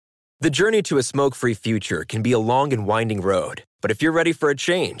The journey to a smoke-free future can be a long and winding road, but if you're ready for a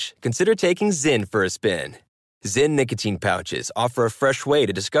change, consider taking Zyn for a spin. Zyn nicotine pouches offer a fresh way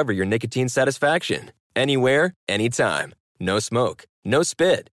to discover your nicotine satisfaction. Anywhere, anytime. No smoke, no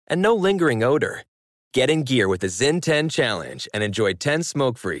spit, and no lingering odor. Get in gear with the Zyn 10 Challenge and enjoy 10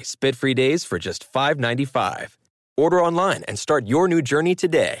 smoke-free, spit-free days for just $5.95. Order online and start your new journey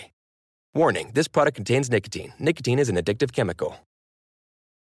today. Warning, this product contains nicotine. Nicotine is an addictive chemical.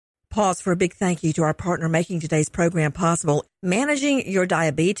 Pause for a big thank you to our partner making today's program possible. Managing your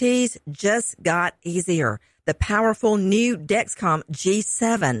diabetes just got easier. The powerful new Dexcom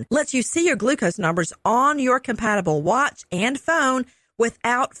G7 lets you see your glucose numbers on your compatible watch and phone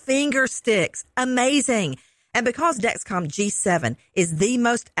without finger sticks. Amazing. And because Dexcom G7 is the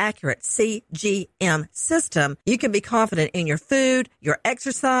most accurate CGM system, you can be confident in your food, your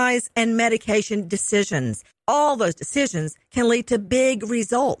exercise, and medication decisions. All those decisions can lead to big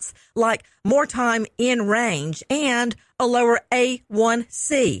results, like more time in range and a lower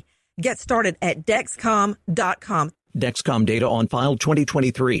A1C. Get started at Dexcom.com. Dexcom data on file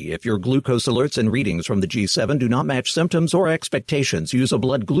 2023. If your glucose alerts and readings from the G7 do not match symptoms or expectations, use a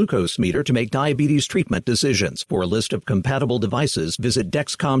blood glucose meter to make diabetes treatment decisions. For a list of compatible devices, visit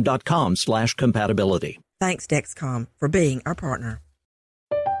Dexcom.com/compatibility. Thanks, Dexcom, for being our partner.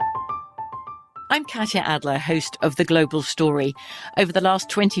 I'm Katya Adler, host of The Global Story. Over the last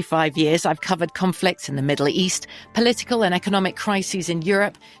 25 years, I've covered conflicts in the Middle East, political and economic crises in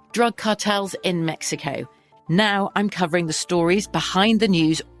Europe, drug cartels in Mexico. Now I'm covering the stories behind the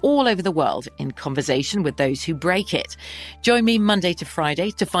news all over the world in conversation with those who break it. Join me Monday to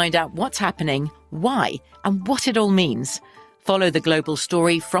Friday to find out what's happening, why, and what it all means. Follow The Global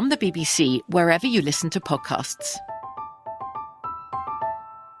Story from the BBC wherever you listen to podcasts.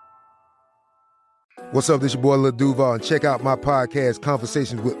 What's up, this your boy Lil Duval, and check out my podcast,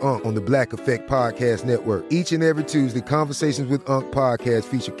 Conversations with Unc, on the Black Effect Podcast Network. Each and every Tuesday, Conversations with Unc podcast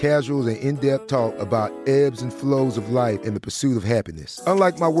feature casuals and in-depth talk about ebbs and flows of life and the pursuit of happiness.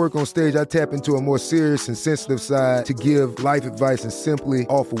 Unlike my work on stage, I tap into a more serious and sensitive side to give life advice and simply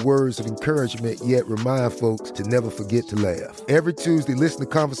offer words of encouragement, yet remind folks to never forget to laugh. Every Tuesday, listen to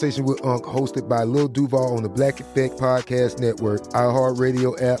Conversation with Unc, hosted by Lil Duval on the Black Effect Podcast Network,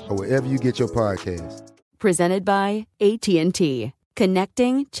 iHeartRadio app, or wherever you get your podcasts. Presented by AT&T.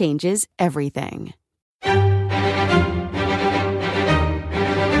 Connecting changes everything.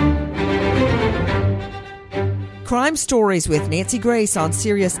 Crime Stories with Nancy Grace on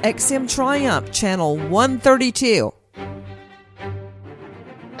Sirius XM Triumph, Channel 132.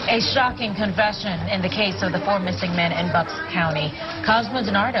 A shocking confession in the case of the 4 missing men in Bucks County. Cosmo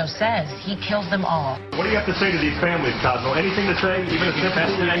DiNardo says he killed them all. What do you have to say to these families, Cosmo? Anything to say, even a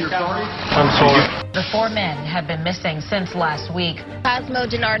sympathy and you're sorry? I'm sorry. The 4 men have been missing since last week. Cosmo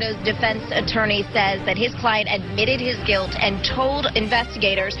DiNardo's defense attorney says that his client admitted his guilt and told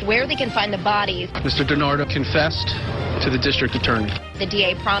investigators where they can find the bodies. Mr. DiNardo confessed to the district attorney. The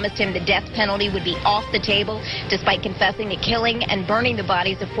DA promised him the death penalty would be off the table, despite confessing to killing and burning the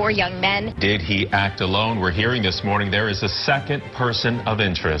bodies of 4 young men. Did he act alone? We're hearing this morning there is a second person of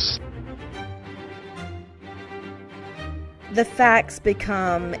interest. The facts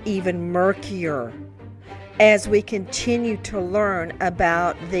become even murkier as we continue to learn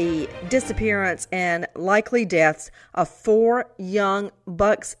about the disappearance and likely deaths of 4 young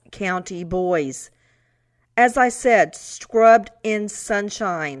Bucks County boys. As I said, scrubbed in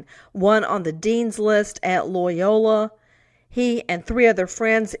sunshine, one on the dean's list at Loyola. He and 3 other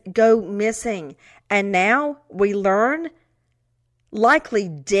friends go missing, and now we learn likely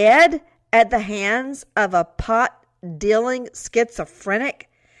dead at the hands of a pot-dealing schizophrenic.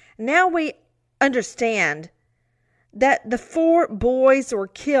 Now we understand that the 4 boys were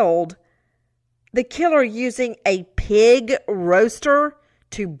killed, the killer using a pig roaster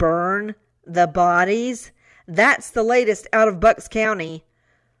to burn the bodies. That's the latest out of Bucks County.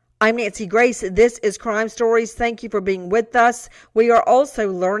 I'm Nancy Grace. This is Crime Stories. Thank you for being with us. We are also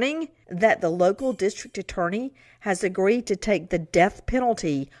learning that the local district attorney has agreed to take the death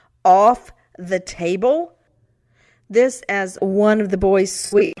penalty off the table. This, as one of the boys'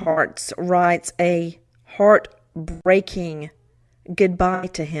 sweethearts writes a heartbreaking goodbye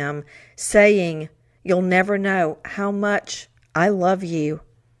to him, saying, "You'll never know how much I love you."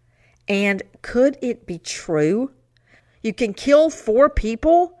 And could it be true? You can kill 4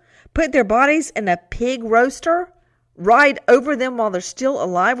 people, put their bodies in a pig roaster, ride over them while they're still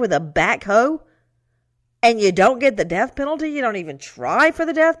alive with a backhoe, and you don't get the death penalty? You don't even try for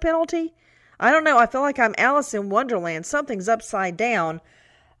the death penalty? I don't know. I feel like I'm Alice in Wonderland. Something's upside down.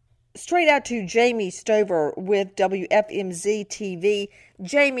 straight out to Jamie Stover with WFMZ TV.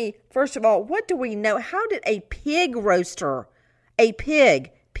 Jamie, first of all, what do we know? How did a pig roaster, a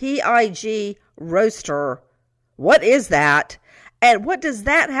pig, P-I-G roaster, what is that? And what does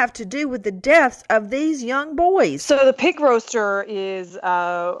that have to do with the deaths of these young boys? So the pig roaster is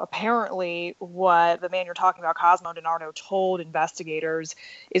apparently what the man you're talking about, Cosmo DiNardo, told investigators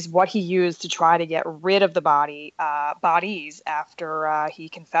is what he used to try to get rid of the bodies after he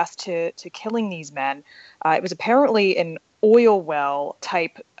confessed to killing these men. It was apparently an oil well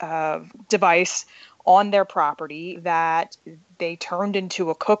type device on their property that they turned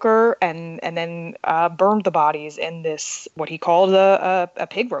into a cooker and then burned the bodies in this, what he called a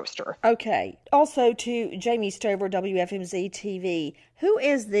pig roaster. Okay. Also to Jamie Stover, WFMZ TV, who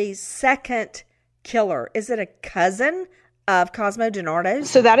is the second killer? Is it a cousin of Cosmo DiNardo?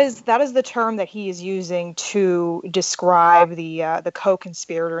 So that is the term that he is using to describe the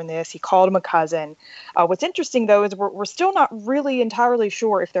co-conspirator in this. He called him a cousin. What's interesting, though, is we're still not really entirely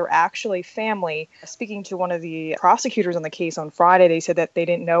sure if they're actually family. Speaking to one of the prosecutors on the case on Friday, they said that they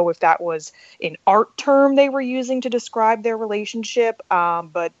didn't know if that was an art term they were using to describe their relationship,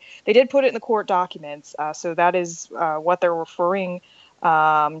 but they did put it in the court documents. So that is what they're referring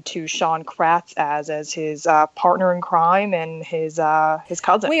to Sean Kratz as his partner in crime and his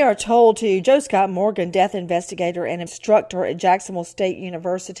cousin. We are told to Joe Scott Morgan, death investigator and instructor at Jacksonville State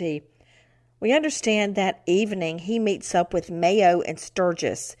University. We understand that evening he meets up with Mayo and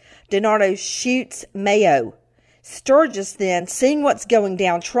Sturgis. DiNardo shoots Mayo. Sturgis then, seeing what's going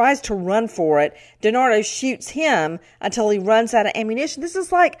down, tries to run for it. DiNardo shoots him until he runs out of ammunition. This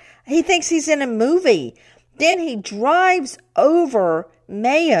is like he thinks he's in a movie. Then he drives over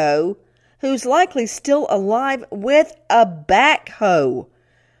Mayo, who's likely still alive, with a backhoe.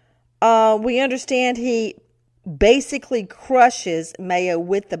 We understand he basically crushes Mayo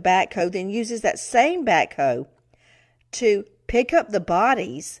with the backhoe, then uses that same backhoe to pick up the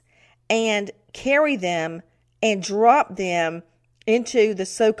bodies and carry them and drop them into the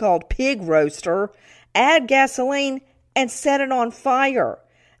so-called pig roaster, add gasoline, and set it on fire.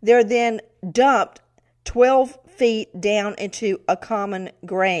 They're then dumped 12 feet down into a common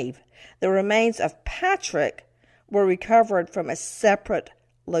grave. The remains of Patrick were recovered from a separate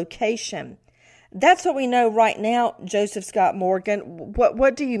location. That's what we know right now, Joseph Scott Morgan.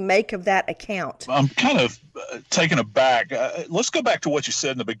 What do you make of that account? I'm kind of taken aback. Let's go back to what you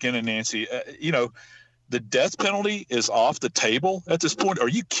said in the beginning, Nancy. The death penalty is off the table at this point. Are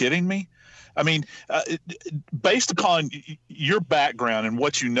you kidding me? I mean, based upon your background and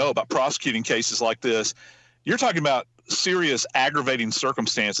what you know about prosecuting cases like this, you're talking about serious aggravating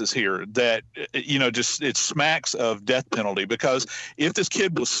circumstances here that, just it smacks of death penalty, because if this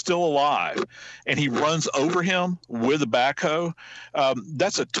kid was still alive and he runs over him with a backhoe,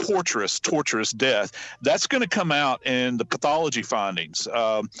 that's a torturous death. That's going to come out in the pathology findings.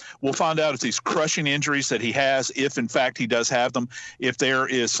 We'll find out if these crushing injuries that he has, if in fact he does have them, if there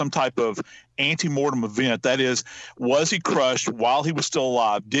is some type of antemortem event. That is, was he crushed while he was still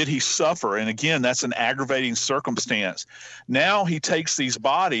alive? Did he suffer? And again, that's an aggravating circumstance. Now he takes these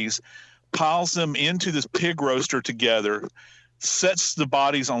bodies, piles them into this pig roaster together, sets the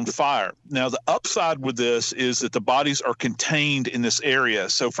bodies on fire. Now, the upside with this is that the bodies are contained in this area.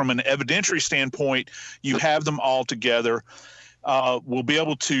 So from an evidentiary standpoint, you have them all together. We'll be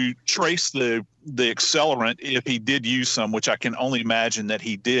able to trace the accelerant, if he did use some, which I can only imagine that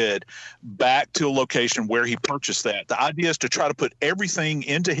he did, back to a location where he purchased that. The idea is to try to put everything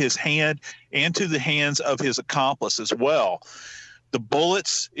into his hand and to the hands of his accomplice as well. The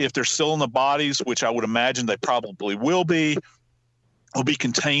bullets, if they're still in the bodies, which I would imagine they probably will be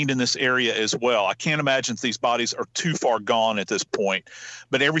contained in this area as well. I can't imagine these bodies are too far gone at this point,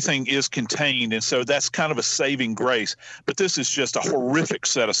 but everything is contained. And so that's kind of a saving grace. But this is just a horrific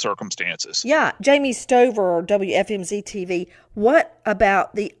set of circumstances. Yeah. Jamie Stover, WFMZ TV, what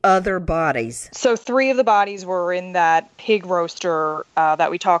about the other bodies? So 3 of the bodies were in that pig roaster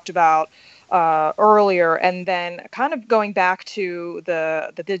that we talked about earlier, and then kind of going back to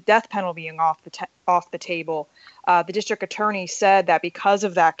the death penalty being off the table. The district attorney said that because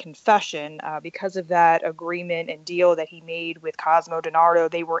of that confession, because of that agreement and deal that he made with Cosmo DiNardo,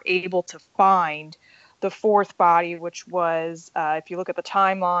 they were able to find the 4th body, which was, if you look at the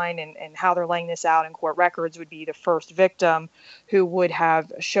timeline and how they're laying this out in court records, would be the first victim who would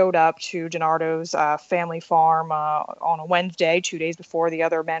have showed up to DiNardo's family farm on a Wednesday, 2 days before the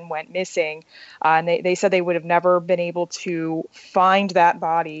other men went missing. And they said they would have never been able to find that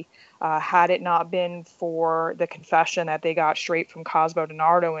body had it not been for the confession that they got straight from Cosmo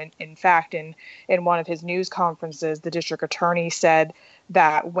DiNardo. And in fact, in one of his news conferences, the district attorney said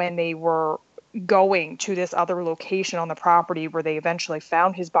that when they were going to this other location on the property where they eventually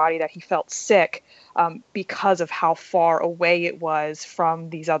found his body, that he felt sick because of how far away it was from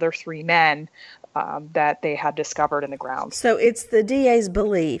these other three men that they had discovered in the ground. So it's the DA's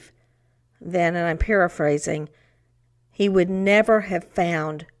belief then, and I'm paraphrasing, he would never have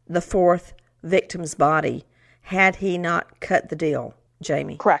found the fourth victim's body had he not cut the deal,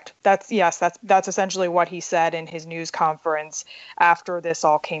 Jamie. Correct. That's essentially what he said in his news conference after this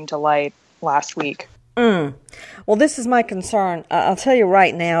all came to light last week. Well, this is my concern. I'll tell you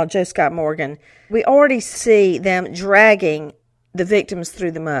right now, Joe Scott Morgan, we already see them dragging the victims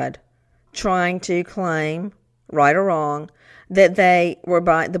through the mud, trying to claim, right or wrong, that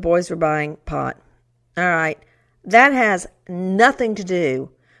the boys were buying pot. All right. That has nothing to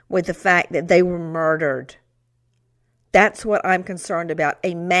do with the fact that they were murdered. That's what I'm concerned about,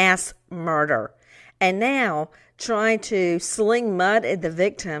 a mass murder. And now, trying to sling mud at the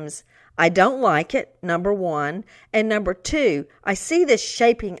victims, I don't like it, number one. And number two, I see this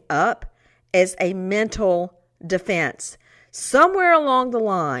shaping up as a mental defense. Somewhere along the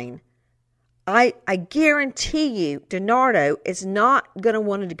line, I guarantee you DiNardo is not going to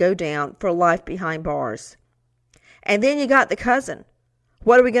want to go down for life behind bars. And then you got the cousin.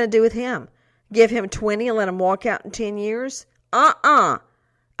 What are we going to do with him? Give him 20 and let him walk out in 10 years? I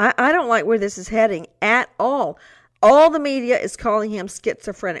don't like where this is heading at all. All the media is calling him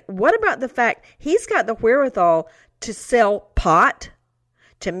schizophrenic. What about the fact he's got the wherewithal to sell pot,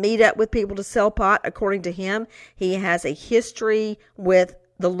 to meet up with people to sell pot? According to him, he has a history with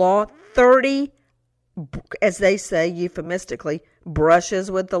the law, 30, as they say euphemistically, brushes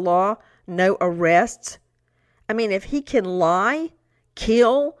with the law, no arrests. I mean, if he can lie,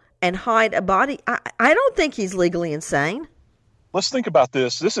 kill, and hide a body, I don't think he's legally insane. Let's think about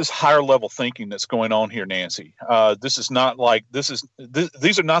this. This is higher level thinking that's going on here, Nancy. This is not like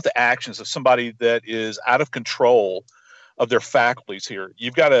these are not the actions of somebody that is out of control of their faculties here.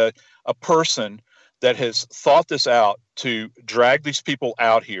 You've got a person that has thought this out to drag these people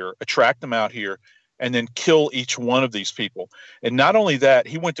out here, attract them out here, and then kill each one of these people. And not only that,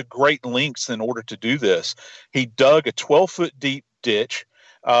 he went to great lengths in order to do this. He dug a 12-foot deep ditch.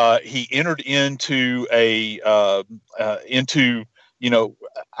 He entered into I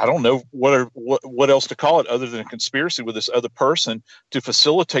don't know what else to call it other than a conspiracy with this other person to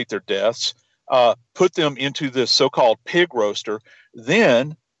facilitate their deaths, put them into this so-called pig roaster,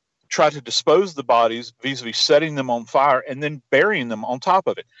 then try to dispose of the bodies vis-a-vis setting them on fire and then burying them on top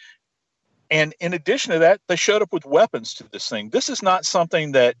of it. And in addition to that, they showed up with weapons to this thing. This is not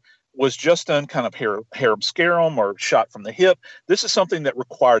something that was just done kind of harem scarum or shot from the hip. This is something that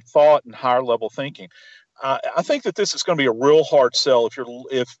required thought and higher level thinking. I think that this is going to be a real hard sell if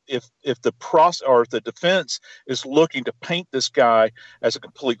the defense is looking to paint this guy as a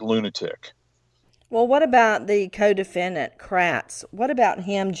complete lunatic. Well, what about the co-defendant, Kratz? What about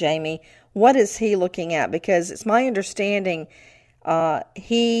him, Jamie? What is he looking at? Because it's my understanding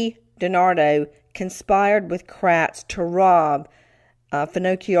DiNardo, conspired with Kratz to rob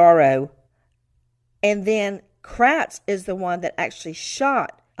Finocchiaro, and then Kratz is the one that actually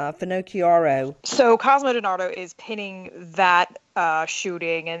shot Finocchiaro. So Cosmo DiNardo is pinning that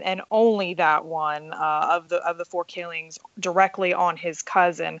shooting and only that one of the four killings directly on his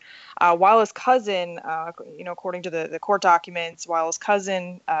cousin. While his cousin, according to the court documents, while his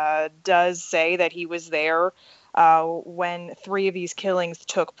cousin does say that he was there when three of these killings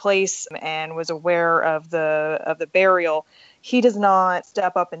took place and was aware of the burial, he does not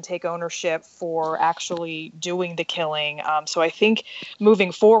step up and take ownership for actually doing the killing. So I think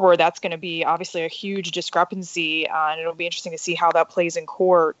moving forward, that's going to be obviously a huge discrepancy, and it'll be interesting to see how that plays in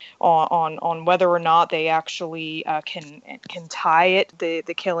court on whether or not they actually can tie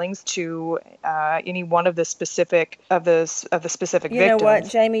the killings to any one of the specific victims. You know what,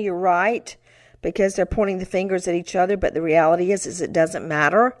 Jamie, you're right, because they're pointing the fingers at each other, but the reality is it doesn't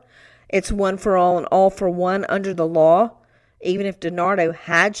matter. It's one for all and all for one under the law. Even if DiNardo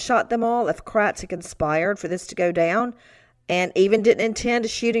had shot them all, if Kratz had conspired for this to go down, and even didn't intend a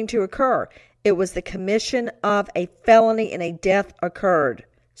shooting to occur, it was the commission of a felony and a death occurred.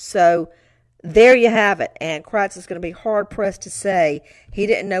 So there you have it. And Kratz is going to be hard-pressed to say he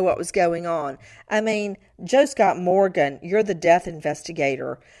didn't know what was going on. I mean, Joe Scott Morgan, you're the death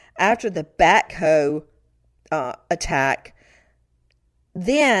investigator. After the backhoe attack,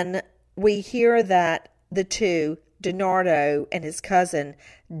 then we hear that the two, DiNardo and his cousin,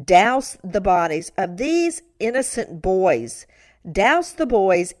 doused the bodies of these innocent boys, doused the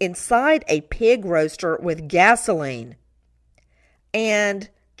boys inside a pig roaster with gasoline, and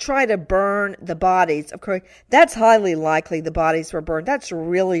try to burn the bodies. Of course, that's highly likely the bodies were burned. That's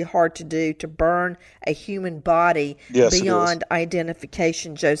really hard to do, to burn a human body beyond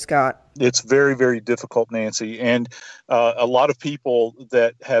identification, Joe Scott. It's very, very difficult, Nancy. And a lot of people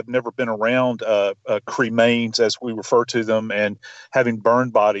that have never been around cremains, as we refer to them, and having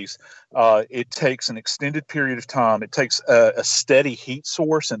burned bodies, it takes an extended period of time. It takes a steady heat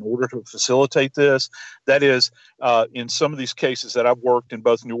source in order to facilitate this. That is, in some of these cases that I've worked in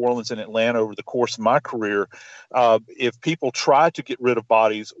both New Orleans and Atlanta over the course of my career, if people try to get rid of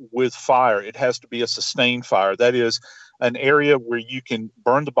bodies with fire, it has to be a sustained fire. That is, an area where you can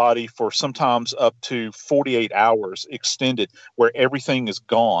burn the body for sometimes up to 48 hours extended, where everything is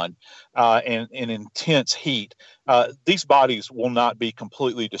gone and in intense heat. These bodies will not be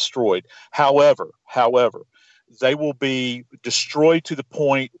completely destroyed. However, they will be destroyed to the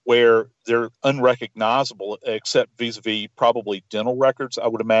point where they're unrecognizable, except vis-a-vis probably dental records, I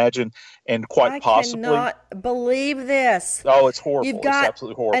would imagine, and quite possibly. I cannot believe this. Oh, it's horrible. You've got it's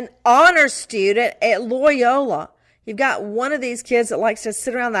absolutely horrible. An honor student at Loyola. You've got one of these kids that likes to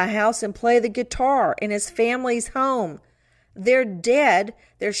sit around the house and play the guitar in his family's home. They're dead.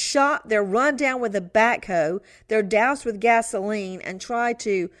 They're shot. They're run down with a backhoe. They're doused with gasoline and try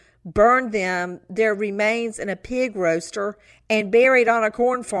to burn their remains in a pig roaster and buried on a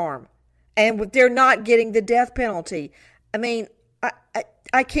corn farm. And they're not getting the death penalty. I mean,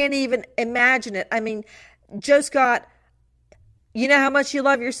 I can't even imagine it. I mean, Joe Scott, you know how much you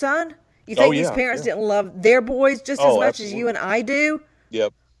love your son? You think these parents didn't love their boys just as much as you and I do?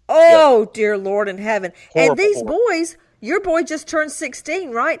 Yep. Oh, dear Lord in heaven. Horrible, and these boys, your boy just turned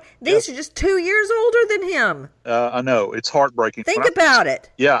 16, right? These are just 2 years older than him. I know. It's heartbreaking. Think about it.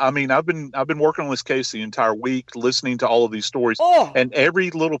 Yeah, I mean, I've been working on this case the entire week, listening to all of these stories. And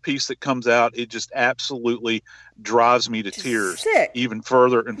every little piece that comes out, it just absolutely drives me to tears. Sick. Even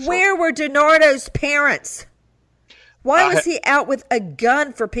further and further. Where were DiNardo's parents? Why was he out with a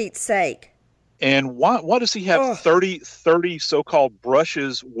gun, for Pete's sake? And why does he have 30 so-called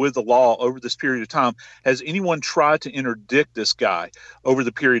brushes with the law over this period of time? Has anyone tried to interdict this guy over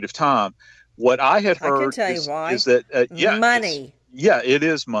the period of time? What I had heard is that money. It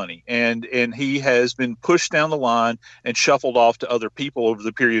is money. And he has been pushed down the line and shuffled off to other people over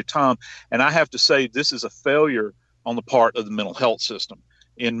the period of time. And I have to say, this is a failure on the part of the mental health system,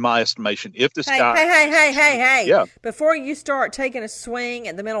 in my estimation. If this guy... Hey. Yeah. Before you start taking a swing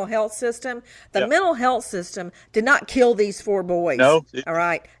at the mental health system, the mental health system did not kill these 4 boys. No. All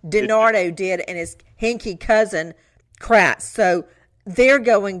right. DiNardo did, and his hinky cousin, Kratz. So they're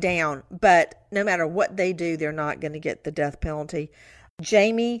going down, but no matter what they do, they're not going to get the death penalty.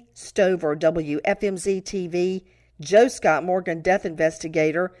 Jamie Stover, WFMZ TV, Joe Scott Morgan, death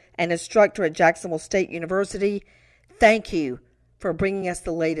investigator and instructor at Jacksonville State University. Thank you for bringing us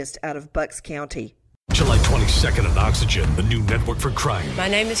the latest out of Bucks County. July 22nd on Oxygen, the new network for crime. My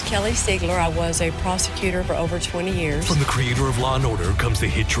name is Kelly Siegler. I was a prosecutor for over 20 years. From the creator of Law & Order comes the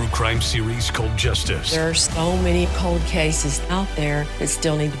hit true crime series Cold Justice. There are so many cold cases out there that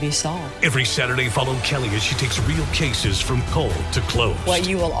still need to be solved. Every Saturday, follow Kelly as she takes real cases from cold to closed. What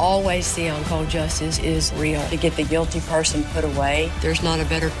you will always see on Cold Justice is real. To get the guilty person put away, there's not a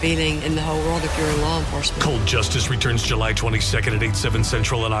better feeling in the whole world if you're in law enforcement. Cold Justice returns July 22nd at 8, 7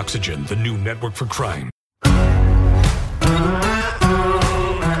 Central on Oxygen, the new network for crime.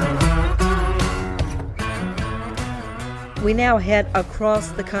 We now head across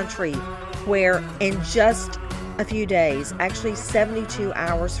the country where in just a few days, actually 72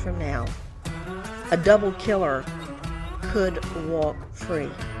 hours from now, a double killer could walk free.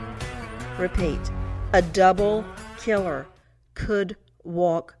 Repeat, a double killer could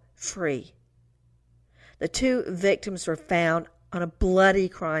walk free. The 2 victims were found on a bloody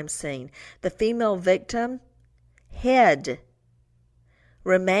crime scene. The female victim, head,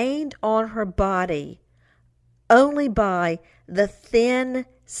 remained on her body only by the thin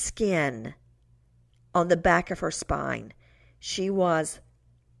skin on the back of her spine. She was,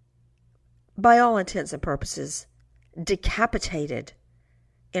 by all intents and purposes, decapitated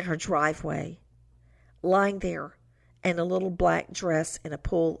in her driveway, lying there in a little black dress in a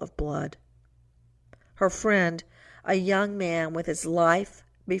pool of blood. Her friend, a young man with his life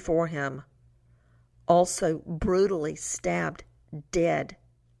before him, also brutally stabbed dead.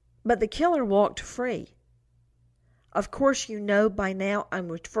 But the killer walked free. Of course, you know by now I'm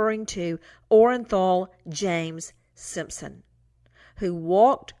referring to Orenthal James Simpson, who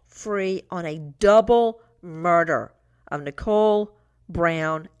walked free on a double murder of Nicole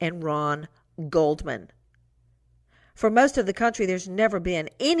Brown and Ron Goldman. For most of the country, there's never been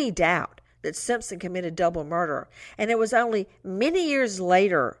any doubt that Simpson committed double murder. And it was only many years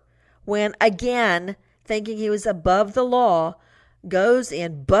later when, again, thinking he was above the law, goes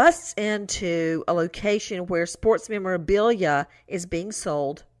and busts into a location where sports memorabilia is being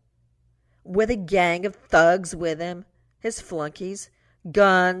sold with a gang of thugs with him, his flunkies,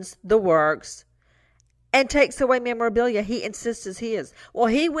 guns, the works, and takes away memorabilia he insists is his. Well,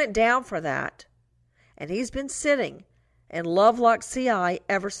 he went down for that, and he's been sitting in Lovelock CI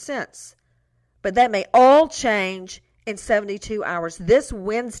ever since. But that may all change in 72 hours. This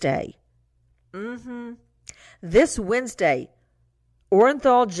Wednesday, this Wednesday,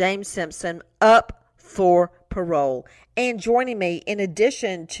 Orenthal James Simpson up for parole. And joining me, in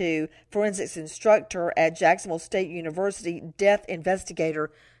addition to forensics instructor at Jacksonville State University, death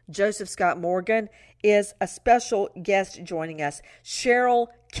investigator Joseph Scott Morgan, is a special guest joining us, Cheryl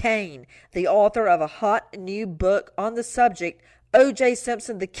Cain, the author of a hot new book on the subject, O.J.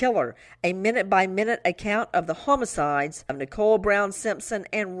 Simpson the Killer, a minute-by-minute account of the homicides of Nicole Brown Simpson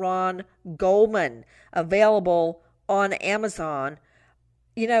and Ron Goldman, available on Amazon.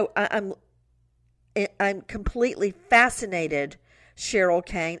 You know, I'm completely fascinated, Cheryl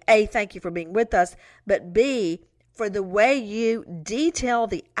Cain. A, thank you for being with us, but B, for the way you detail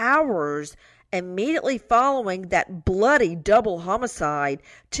the hours immediately following that bloody double homicide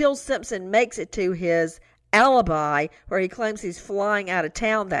till Simpson makes it to his alibi where he claims he's flying out of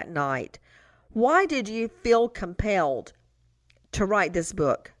town that night. Why did you feel compelled to write this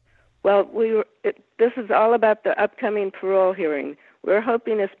book? Well, this is all about the upcoming parole hearing. We're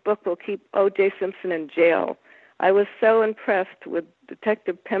hoping this book will keep O.J. Simpson in jail. I was so impressed with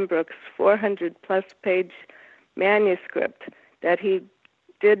Detective Pembroke's 400-plus page manuscript that he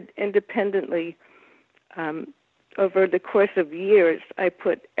did independently over the course of years. I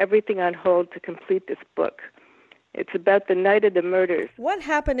put everything on hold to complete this book. It's about the night of the murders. What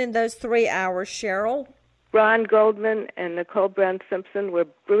happened in those 3 hours, Cheryl? Ron Goldman and Nicole Brown Simpson were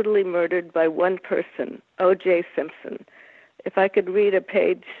brutally murdered by one person, O.J. Simpson. If I could read a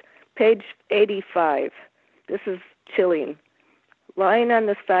page 85. This is chilling. Lying on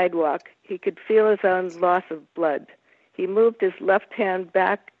the sidewalk, he could feel his own loss of blood. He moved his left hand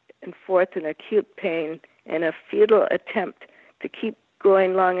back and forth in acute pain in a futile attempt to keep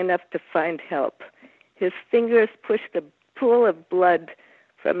going long enough to find help. His fingers pushed a pool of blood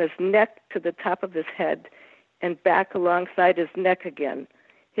from his neck to the top of his head and back alongside his neck again.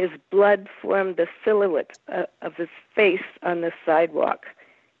 His blood formed the silhouette of his face on the sidewalk.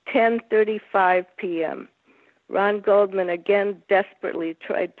 10:35 p.m. Ron Goldman again desperately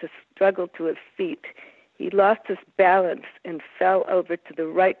tried to struggle to his feet. He lost his balance and fell over to the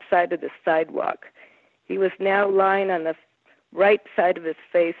right side of the sidewalk. He was now lying on the right side of his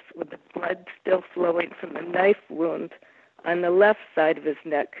face with the blood still flowing from the knife wound on the left side of his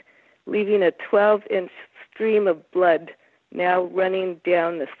neck, leaving a 12-inch stream of blood now running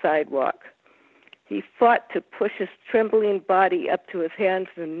down the sidewalk. He fought to push his trembling body up to his hands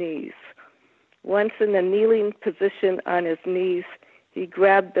and knees. Once in the kneeling position on his knees, he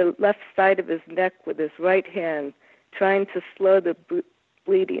grabbed the left side of his neck with his right hand, trying to slow the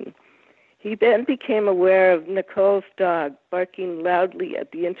bleeding. He then became aware of Nicole's dog barking loudly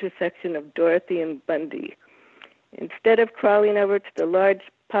at the intersection of Dorothy and Bundy. Instead of crawling over to the large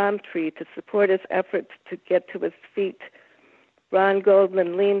palm tree to support his efforts to get to his feet, Ron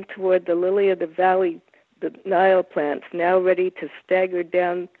Goldman leaned toward the lily of the valley, the Nile plants, now ready to stagger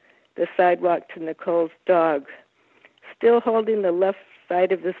down the sidewalk to Nicole's dog. Still holding the left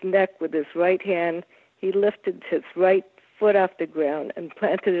side of his neck with his right hand, he lifted his right foot off the ground and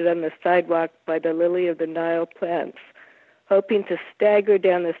planted it on the sidewalk by the lily of the Nile plants, hoping to stagger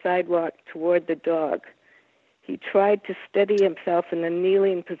down the sidewalk toward the dog. He tried to steady himself in a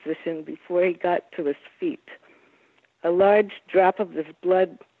kneeling position before he got to his feet. A large drop of his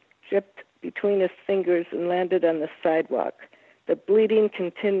blood dripped between his fingers and landed on the sidewalk. The bleeding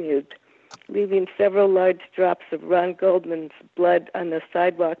continued, leaving several large drops of Ron Goldman's blood on the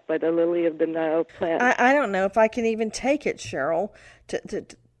sidewalk by the lily of the Nile plant. I don't know if I can even take it, Cheryl,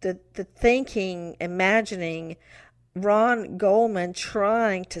 to thinking, imagining Ron Goldman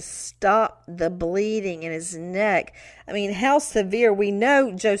trying to stop the bleeding in his neck. I mean, how severe. We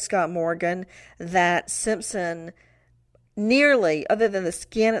know, Joe Scott Morgan, that Simpson nearly, other than the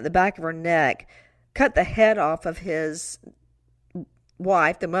skin at the back of her neck, cut the head off of his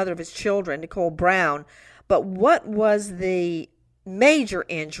wife, the mother of his children, Nicole Brown. But what was the major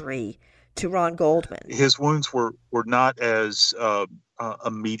injury to Ron Goldman? His wounds were not as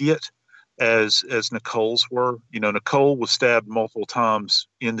immediate as Nicole's were. You know, Nicole was stabbed multiple times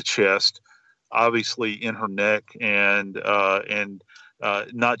in the chest, obviously in her neck, and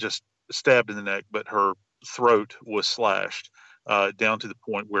not just stabbed in the neck, but her throat was slashed down to the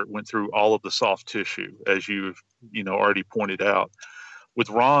point where it went through all of the soft tissue, as you've already pointed out. With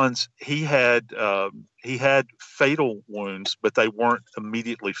Ron's, he had fatal wounds, but they weren't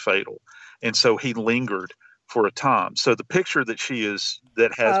immediately fatal, and so he lingered for a time. So the picture that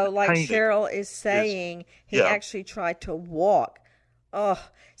that has been like painted Cheryl is saying, he actually tried to walk. Oh,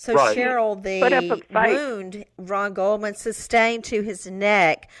 so right. Cheryl, the wound Ron Goldman sustained to his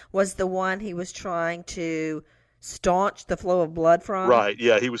neck was the one he was trying to staunch the flow of blood from? Right.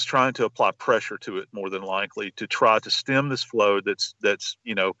 Yeah, he was trying to apply pressure to it, more than likely, to try to stem this flow that's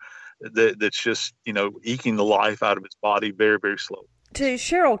just eking the life out of his body very, very slowly. To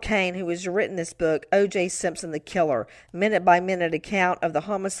Cheryl Kane, who has written this book, O.J. Simpson, the Killer, minute-by-minute account of the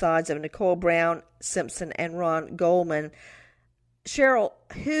homicides of Nicole Brown Simpson and Ron Goldman. Cheryl,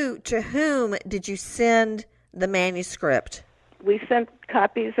 to whom did you send the manuscript? We sent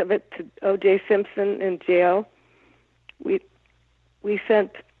copies of it to O.J. Simpson in jail. We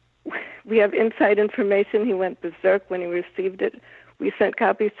have inside information. He went berserk when he received it. We sent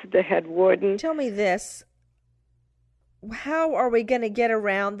copies to the head warden. Tell me this. How are we going to get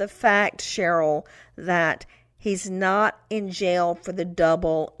around the fact, Cheryl, that he's not in jail for the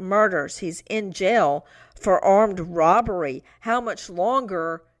double murders? He's in jail for armed robbery. How much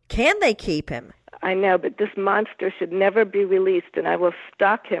longer can they keep him? I know, but this monster should never be released, and I will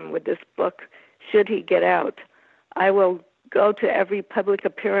stalk him with this book should he get out. I will go to every public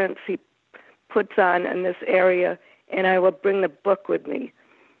appearance he puts on in this area, and I will bring the book with me.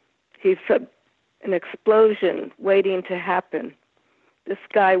 He's an explosion waiting to happen. This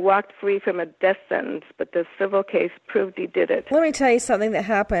guy walked free from a death sentence, but the civil case proved he did it. Let me tell you something that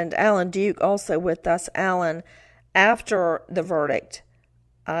happened. Alan Duke, also with us. Alan, after the verdict,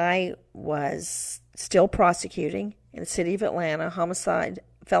 I was still prosecuting in the city of Atlanta, homicide,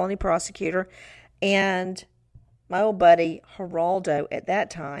 felony prosecutor, and my old buddy Geraldo at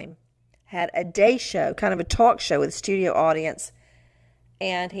that time had a day show, kind of a talk show with a studio audience,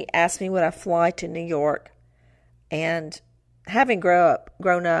 and he asked me would I fly to New York. And having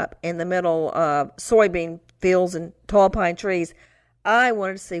grown up in the middle of soybean fields and tall pine trees, I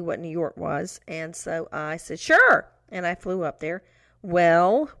wanted to see what New York was, and so I said, sure, and I flew up there.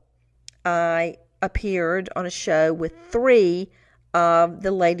 Well, I appeared on a show with 3 of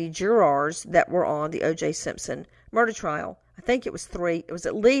the lady jurors that were on the O.J. Simpson murder trial. I think it was 3. It was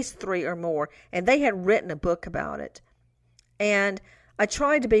at least 3 or more, and they had written a book about it. And I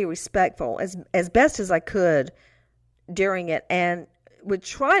tried to be respectful as best as I could during it, and would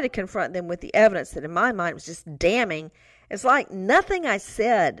try to confront them with the evidence that in my mind was just damning. It's like nothing I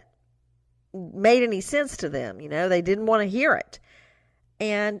said made any sense to them. They didn't want to hear it.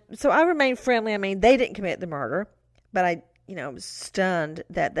 And so I remained friendly. I mean, they didn't commit the murder, but I was stunned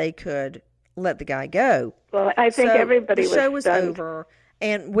that they could let the guy go. Well, I think everybody was stunned. The show was over,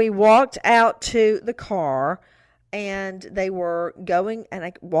 and we walked out to the car, and they were going, and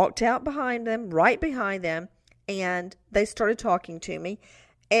I walked out behind them, right behind them, and they started talking to me,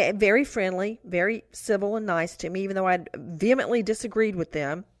 very friendly, very civil and nice to me, even though I vehemently disagreed with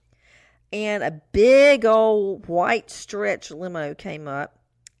them. And a big old white stretch limo came up,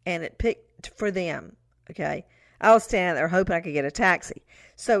 and it picked for them, okay? I was standing there hoping I could get a taxi.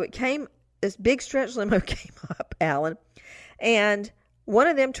 So this big stretch limo came up, Alan, and one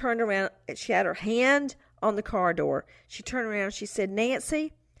of them turned around, and she had her hand on the car door. She turned around and she said,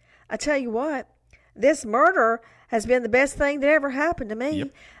 Nancy, I tell you what, this murder has been the best thing that ever happened to me.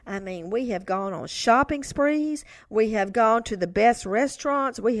 Yep. I mean, we have gone on shopping sprees. We have gone to the best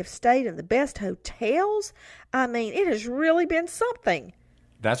restaurants. We have stayed in the best hotels. I mean, it has really been something.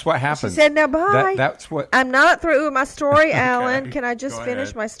 That's what happened. She said, now, bye. That's what. I'm not through with my story, Alan. Okay. Can I just finish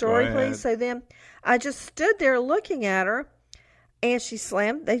ahead. my story, Go please? ahead. So then I just stood there looking at her, and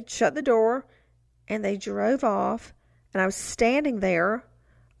they shut the door, and they drove off, and I was standing there.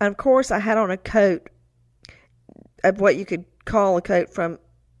 And of course, I had on a coat of what you could call a coat from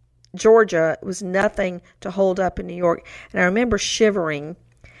Georgia. It was nothing to hold up in New York. And I remember shivering,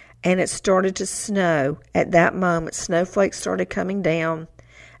 and it started to snow. At that moment, snowflakes started coming down,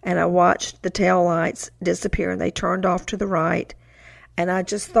 and I watched the taillights disappear, and they turned off to the right. And I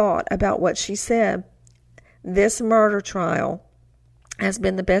just thought about what she said. This murder trial has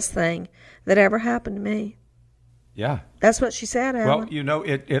been the best thing that ever happened to me. Yeah. That's what she said, Alan. Well,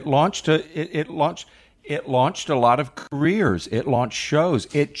 it launched It launched a lot of careers. It launched shows.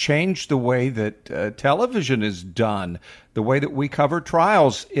 It changed the way that television is done, the way that we cover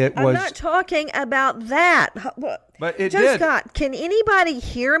trials. I'm not talking about that. But it Joe did. Scott, can anybody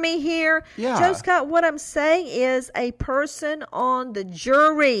hear me here? Yeah. Joe Scott, what I'm saying is a person on the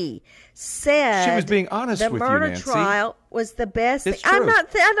jury said she was being honest with you, the murder Nancy. trial was the best It's thing. true.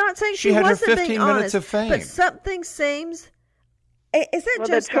 I'm not saying she had her wasn't 15 being minutes honest, of fame. but something seems. Is that well,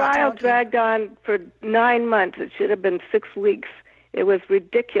 Joe the Scott trial talking? dragged on for 9 months. It should have been 6 weeks. It was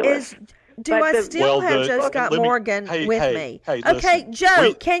ridiculous. Do I still have Joe Scott Morgan with me? Hey, okay, listen,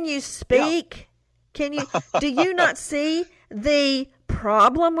 Joe, can you speak? Can you? Do you not see the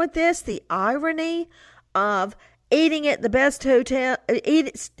problem with this? The irony of eating at the best hotel,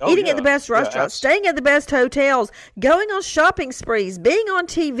 eating at the best restaurants, staying at the best hotels, going on shopping sprees, being on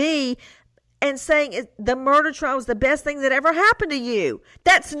TV, and saying the murder trial was the best thing that ever happened to you.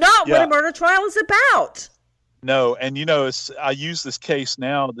 That's not what a murder trial is about. No, and I use this case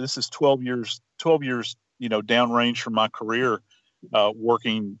now. This is 12 years, downrange from my career,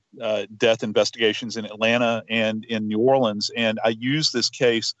 working death investigations in Atlanta and in New Orleans. And I use this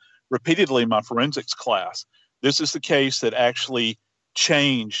case repeatedly in my forensics class. This is the case that actually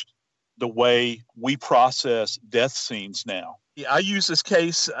changed the way we process death scenes now. I use this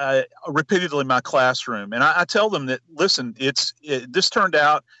case repeatedly in my classroom, and I tell them that, listen, this turned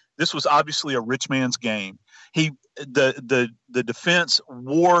out, this was obviously a rich man's game. The defense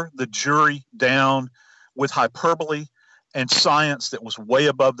wore the jury down with hyperbole and science that was way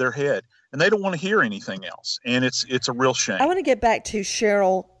above their head, and they don't want to hear anything else. And it's a real shame. I want to get back to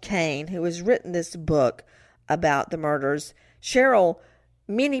Cheryl Cain, who has written this book about the murders. Cheryl,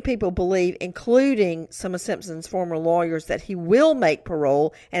 many people believe, including some of Simpson's former lawyers, that he will make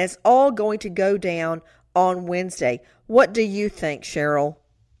parole, and it's all going to go down on Wednesday. What do you think, Cheryl?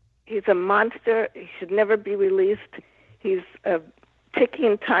 He's a monster. He should never be released. He's a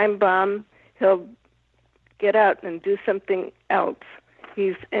ticking time bomb. He'll get out and do something else.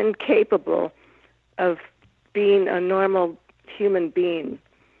 He's incapable of being a normal human being.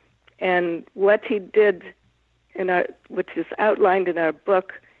 And what he did, which is outlined in our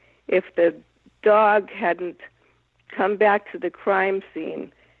book, if the dog hadn't come back to the crime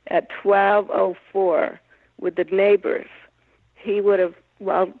scene at 12:04 with the neighbors, he would have,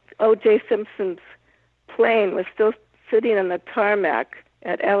 while O.J. Simpson's plane was still sitting on the tarmac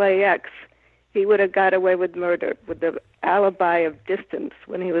at LAX, he would have got away with murder with the alibi of distance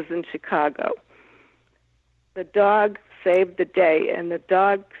when he was in Chicago. The dog saved the day, and the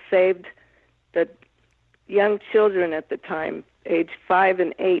dog saved the young children at the time, age 5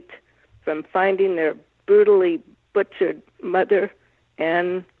 and 8, from finding their brutally butchered mother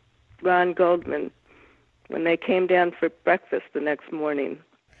and Ron Goldman when they came down for breakfast the next morning.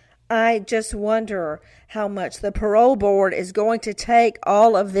 I just wonder how much the parole board is going to take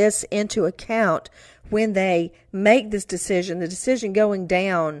all of this into account when they make this decision, the decision going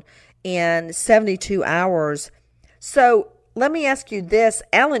down in 72 hours. So let me ask you this,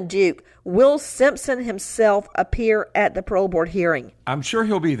 Alan Duke, will Simpson himself appear at the parole board hearing? I'm sure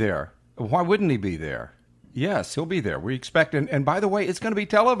he'll be there. Why wouldn't he be there? Yes, he'll be there. We expect, and by the way, it's going to be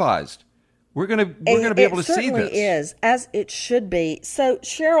televised. We're going to be able to see this. It certainly is, as it should be. So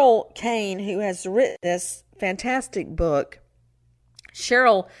Cheryl Cain, who has written this fantastic book,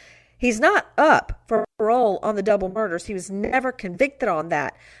 Cheryl, he's not up for parole on the double murders. He was never convicted on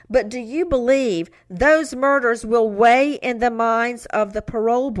that. But do you believe those murders will weigh in the minds of the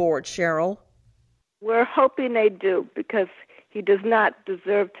parole board, Cheryl? We're hoping they do, because he does not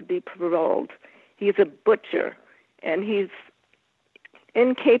deserve to be paroled. He's a butcher, and he's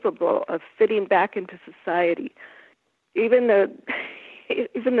incapable of fitting back into society. Even the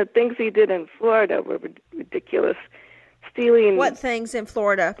things he did in Florida were ridiculous. Stealing. What things in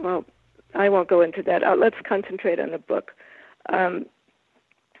Florida? Well, I won't go into that. Let's concentrate on the book. When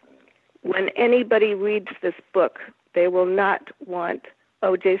anybody reads this book, they will not want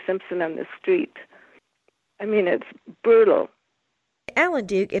O.J. Simpson on the street. I mean, it's brutal. Alan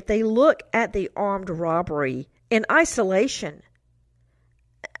Duke, if they look at the armed robbery in isolation,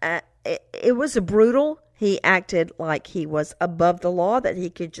 it was brutal. He acted like he was above the law, that he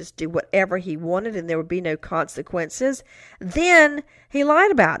could just do whatever he wanted and there would be no consequences. Then he lied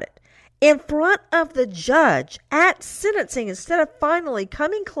about it in front of the judge at sentencing. Instead of finally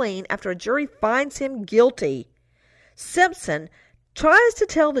coming clean after a jury finds him guilty, Simpson tries to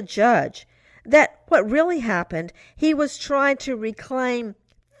tell the judge that what really happened, he was trying to reclaim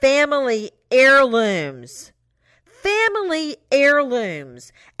family heirlooms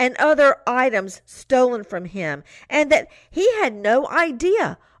and other items stolen from him, and that he had no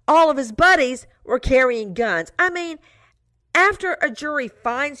idea all of his buddies were carrying guns. I mean, after a jury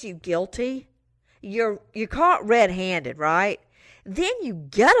finds you guilty, you're caught red-handed, right? Then you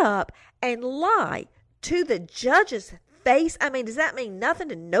get up and lie to the judge's face. I mean, does that mean nothing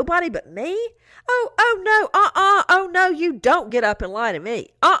to nobody but me? Oh no, you don't get up and lie to me.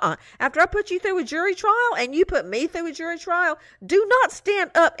 After I put you through a jury trial and you put me through a jury trial, do not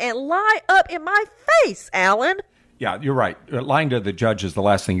stand up and lie up in my face, Alan. Yeah, you're right. Lying to the judge is the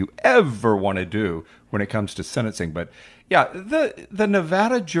last thing you ever want to do when it comes to sentencing. But yeah, the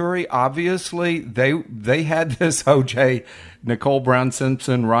Nevada jury, obviously, they had this O.J., Nicole Brown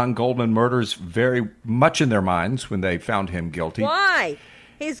Simpson, Ron Goldman murders very much in their minds when they found him guilty. Why?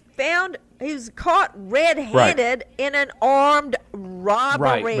 He was caught red-handed in an armed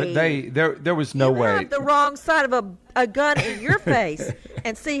robbery. Right, but there was no way. You have the wrong side of a gun in your face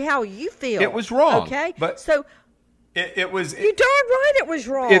and see how you feel. It was wrong. Okay, but so it was. You darn right it was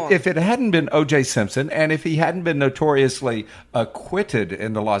wrong. If it hadn't been O.J. Simpson, and if he hadn't been notoriously acquitted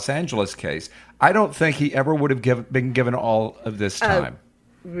in the Los Angeles case, I don't think he ever would have been given all of this time.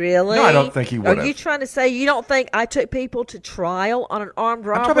 Really? No, I don't think he would have. Are you trying to say you don't think I took people to trial on an armed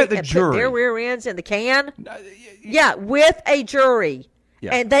robbery about the and jury. put their rear ends in the can? Yeah, with a jury.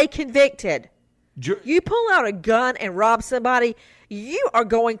 Yeah. And they convicted. You pull out a gun and rob somebody, you are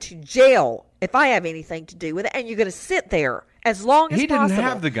going to jail if I have anything to do with it, and you're going to sit there as long as possible. He didn't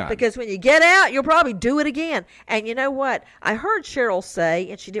have the gun. Because when you get out, you'll probably do it again. And you know what? I heard Cheryl say,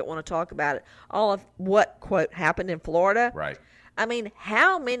 and she didn't want to talk about it, all of what, quote, happened in Florida. Right. I mean,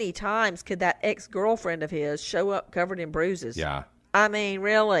 how many times could that ex-girlfriend of his show up covered in bruises? Yeah. I mean,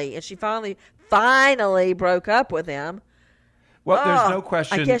 really. And she finally broke up with him. Well, there's no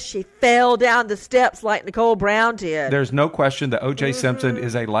question. I guess she fell down the steps like Nicole Brown did. There's no question that O.J. Simpson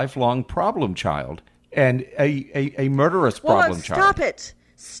is a lifelong problem child and a murderous problem child.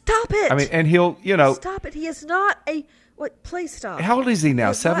 Stop it. I mean, and he'll, Stop it. He is not a... What? Please stop. How old is he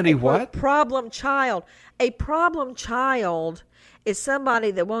now? 70 what? Problem child. A problem child is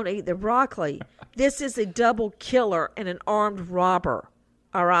somebody that won't eat their broccoli. This is a double killer and an armed robber.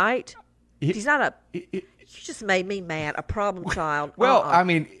 All right? He's not a... You just made me mad. A problem child. Well, I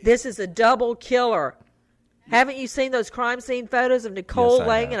mean... This is a double killer. Haven't you seen those crime scene photos of Nicole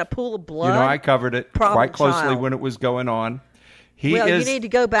laying in a pool of blood? I covered it quite closely when it was going on. You need to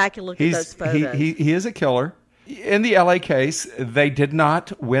go back and look at those photos. He is a killer. In the L.A. case, they did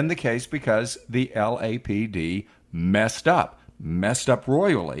not win the case because the LAPD messed up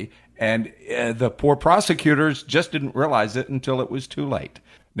royally, and the poor prosecutors just didn't realize it until it was too late.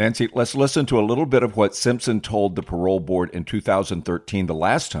 Nancy, let's listen to a little bit of what Simpson told the parole board in 2013, the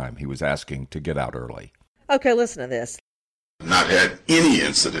last time he was asking to get out early. Okay, listen to this. Not had any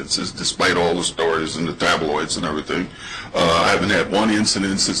incidences, despite all the stories in the tabloids and everything. I haven't had one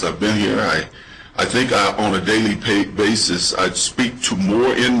incident since I've been here. I think on a daily basis, I speak to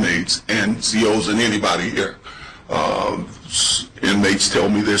more inmates and COs than anybody here. Inmates tell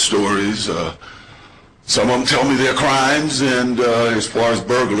me their stories. Some of them tell me their crimes, and as far as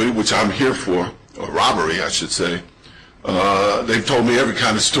burglary, which I'm here for, or robbery, I should say, they've told me every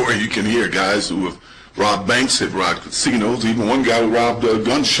kind of story you can hear. Guys who have robbed banks, have robbed casinos, even one guy who robbed a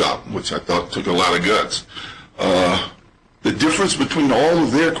gun shop, which I thought took a lot of guts. The difference between all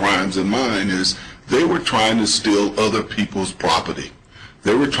of their crimes and mine is they were trying to steal other people's property.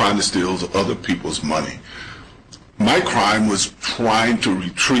 They were trying to steal other people's money. My crime was trying to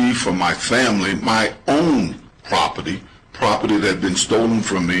retrieve from my family my own property that had been stolen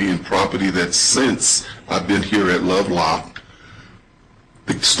from me, and property that since I've been here at Lovelock,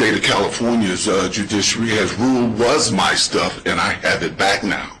 the state of California's judiciary has ruled was my stuff, and I have it back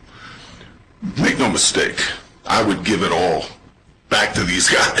now. Make no mistake, I would give it all back to these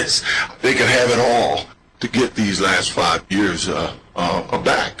guys. They could have it all to get these last 5 years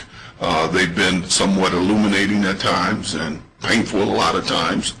back. They've been somewhat illuminating at times and painful a lot of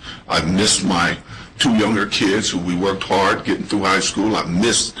times. I've missed my 2 younger kids who we worked hard getting through high school. I've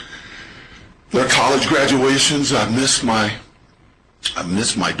missed their college graduations. I've missed my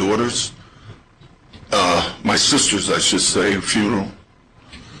daughters, my sisters, I should say, funeral.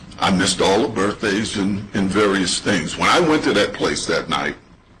 I missed all the birthdays and various things. When I went to that place that night,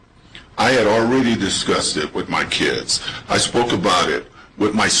 I had already discussed it with my kids. I spoke about it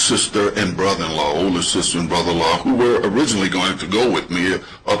with my sister and brother-in-law, older sister and brother-in-law, who were originally going to go with me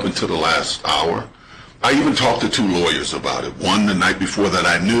up until the last hour. I even talked to 2 lawyers about it. One the night before that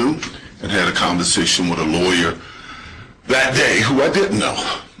I knew, and had a conversation with a lawyer that day who I didn't know.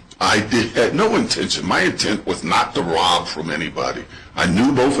 I had no intention. My intent was not to rob from anybody. I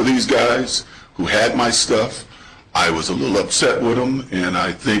knew both of these guys who had my stuff. I was a little upset with them, and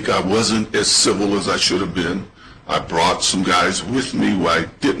I think I wasn't as civil as I should have been. I brought some guys with me who I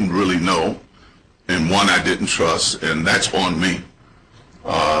didn't really know, and one I didn't trust, and that's on me.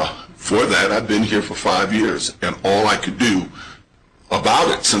 For that, I've been here for 5 years, and all I could do about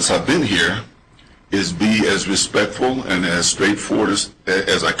it since I've been here is be as respectful and as straightforward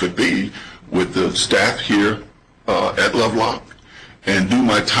as I could be with the staff here at Lovelock, and do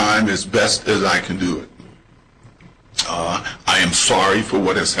my time as best as I can do it. I am sorry for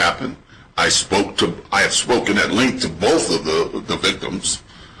what has happened. I have spoken at length to both of the victims.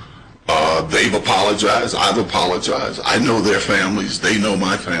 They've apologized. I've apologized. I know their families. They know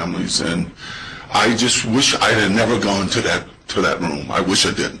my families, and I just wish I had never gone to that room. I wish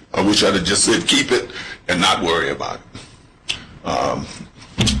I didn't. I wish I'd have just said keep it and not worry about it.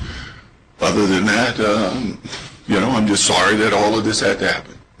 Other than that, I'm just sorry that all of this had to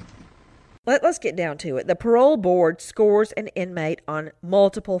happen. Let's get down to it. The parole board scores an inmate on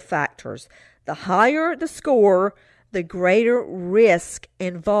multiple factors. The higher the score, the greater risk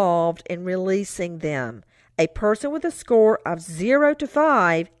involved in releasing them. A person with a score of 0 to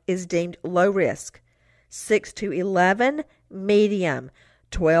 5 is deemed low risk. 6 to 11, medium.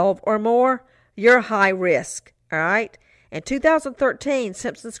 12 or more, you're high risk. All right? In 2013,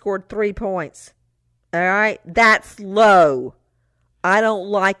 Simpson scored 3 points. All right? That's low. I don't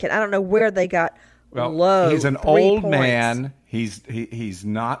like it. I don't know where they got low. He's an old man. He's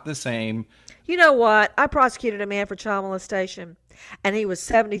not the same. You know what? I prosecuted a man for child molestation, and he was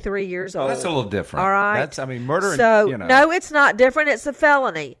 73 years old. That's a little different. All right? That's, murder. So, no, it's not different. It's a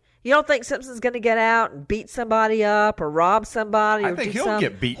felony. You don't think Simpson's going to get out and beat somebody up or rob somebody or do some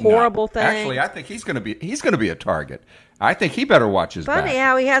get beaten horrible up. thing? Actually, I think he's going to be a target. I think he better watch his back. Funny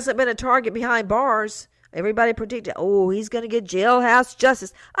how he hasn't been a target behind bars. Everybody predicted, he's going to get jailhouse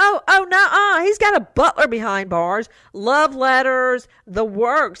justice. He's got a butler behind bars, love letters, the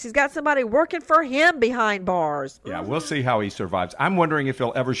works. He's got somebody working for him behind bars. Yeah, we'll see how he survives. I'm wondering if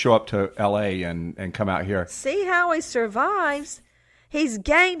he'll ever show up to L.A. and come out here. See how he survives. He's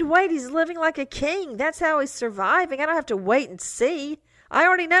gained weight. He's living like a king. That's how he's surviving. I don't have to wait and see. I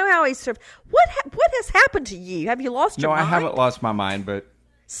already know how he's surviving. What has happened to you? Have you lost your mind? No, I haven't lost my mind, but...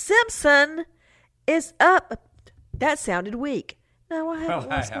 Simpson is up. That sounded weak. No, I haven't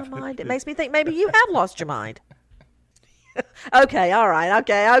lost my mind. It makes me think maybe you have lost your mind. Okay, all right.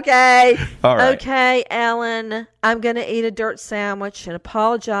 Okay. All right. Okay, Ellen, I'm going to eat a dirt sandwich and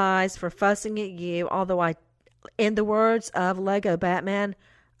apologize for fussing at you, although in the words of Lego Batman,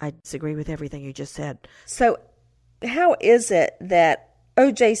 I disagree with everything you just said. So how is it that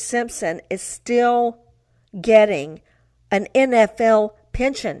O.J. Simpson is still getting an NFL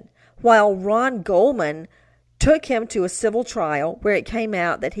pension while Ron Goldman took him to a civil trial where it came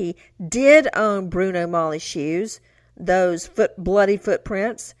out that he did own Bruno Mali's shoes, those bloody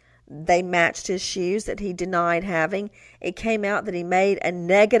footprints? They matched his shoes that he denied having. It came out that he made a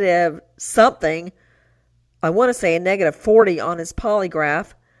negative something, I want to say a negative 40 on his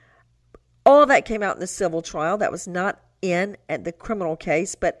polygraph. All of that came out in the civil trial. That was not in at the criminal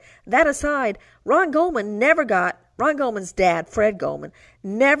case. But that aside, Ron Goldman's dad, Fred Goldman,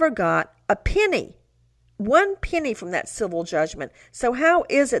 never got a penny. 1 penny from that civil judgment. So how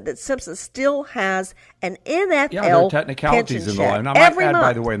is it that Simpson still has an NFL there are technicalities in the law. And I might add,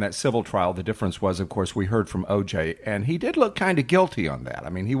 by the way, in that civil trial, the difference was, of course, we heard from O.J., and he did look kind of guilty on that.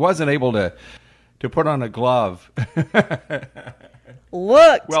 I mean, he wasn't able to put on a glove.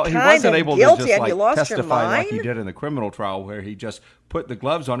 Well, he wasn't able guilty. to just testify like he did in the criminal trial, where he just put the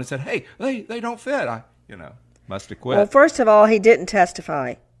gloves on and said, "Hey, they don't fit." Must have quit. Well, first of all, he didn't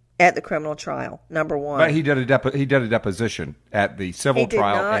testify at the criminal trial. Number one, but he did a deposition at the civil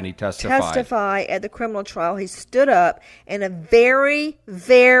trial, and he testified. Testify at the criminal trial. He stood up in a very,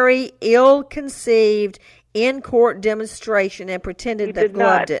 very ill-conceived in-court demonstration and pretended that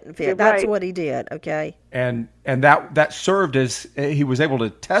glove didn't fit. That's what he did. Okay, and that served as he was able to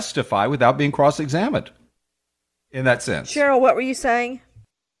testify without being cross-examined. In that sense, Cheryl, what were you saying?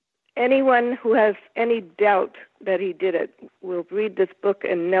 Anyone who has any doubt that he did it will read this book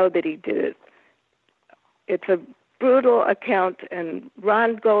and know that he did it. It's a brutal account, and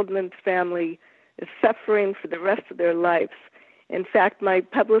Ron Goldman's family is suffering for the rest of their lives. In fact, my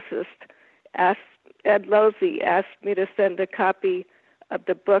publicist, Ed Losey, asked me to send a copy of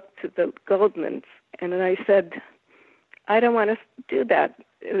the book to the Goldmans, and I said, I don't want to do that.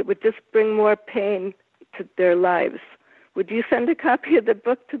 It would just bring more pain to their lives. Would you send a copy of the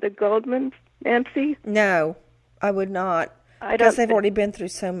book to the Goldmans, Nancy? No, I would not. Because they've already been through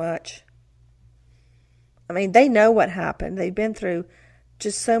so much. I mean, they know what happened. They've been through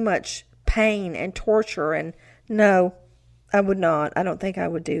just so much pain and torture and No, I would not. I don't think I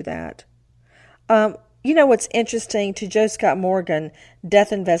would do that. You know what's interesting, to Joe Scott Morgan,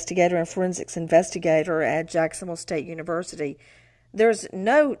 death investigator and forensics investigator at Jacksonville State University, there's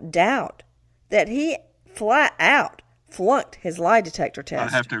no doubt that he flat out flunked his lie detector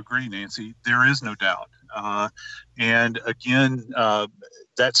test. I have to agree, Nancy. There is no doubt. And again,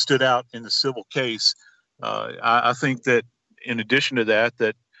 that stood out in the civil case. I think that in addition to that,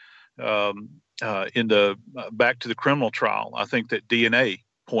 in the back to the criminal trial, I think that DNA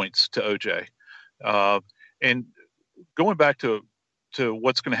points to OJ. And going back to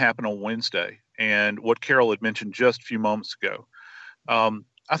what's going to happen on Wednesday and what Carol had mentioned just a few moments ago,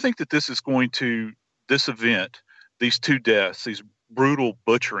 I think that this event, these two deaths, these brutal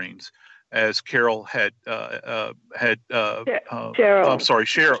butcherings, as Carol had Cheryl. I'm sorry,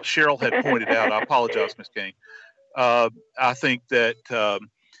 Cheryl had pointed out. I apologize, Ms. Kane. I think that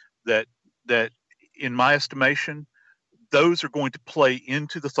in my estimation, those are going to play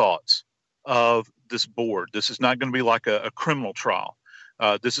into the thoughts of this board. This is not going to be like a criminal trial.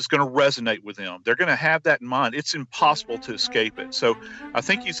 This is going to resonate with them. They're going to have that in mind. It's impossible to escape it. So I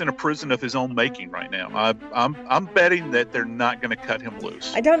think he's in a prison of his own making right now. I'm betting that they're not going to cut him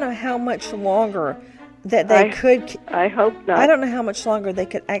loose. I don't know how much longer that they could. I hope not. I don't know how much longer they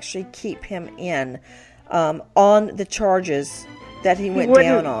could actually keep him in on the charges that he went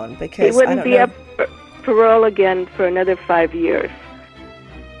down on, because he wouldn't be up for parole again for another 5 years.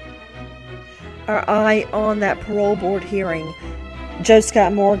 Our eye on that parole board hearing. Joe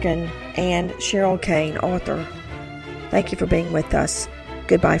Scott Morgan and Cheryl Kane, author. Thank you for being with us.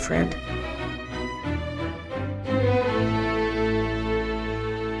 Goodbye, friend.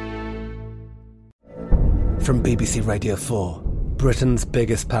 From BBC Radio 4, Britain's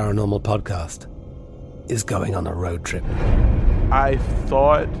biggest paranormal podcast is going on a road trip. I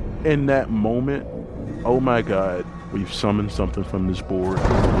thought in that moment, oh my God, we've summoned something from this board.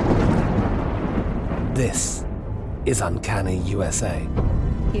 This is Uncanny USA.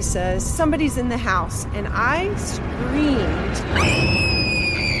 He says, somebody's in the house, and I screamed.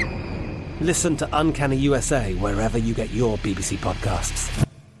 Listen to Uncanny USA wherever you get your BBC podcasts,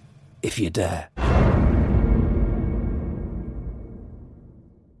 if you dare.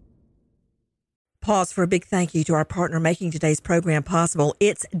 Pause for a big thank you to our partner making today's program possible.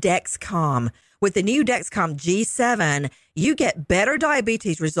 It's Dexcom. With the new Dexcom G7, you get better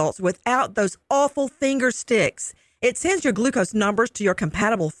diabetes results without those awful finger sticks. It sends your glucose numbers to your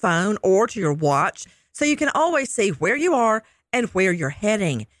compatible phone or to your watch, so you can always see where you are and where you're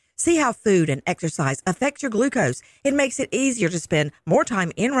heading. See how food and exercise affect your glucose. It makes it easier to spend more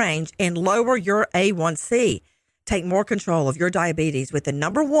time in range and lower your A1C. Take more control of your diabetes with the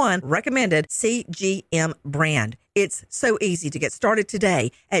 #1 recommended CGM brand. It's so easy to get started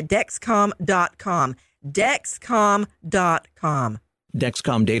today at Dexcom.com. Dexcom.com.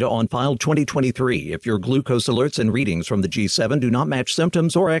 Dexcom data on file 2023. If your glucose alerts and readings from the G7 do not match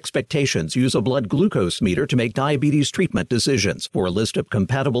symptoms or expectations, use a blood glucose meter to make diabetes treatment decisions. For a list of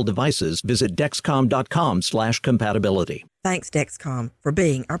compatible devices, visit Dexcom.com/compatibility. Thanks, Dexcom, for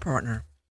being our partner.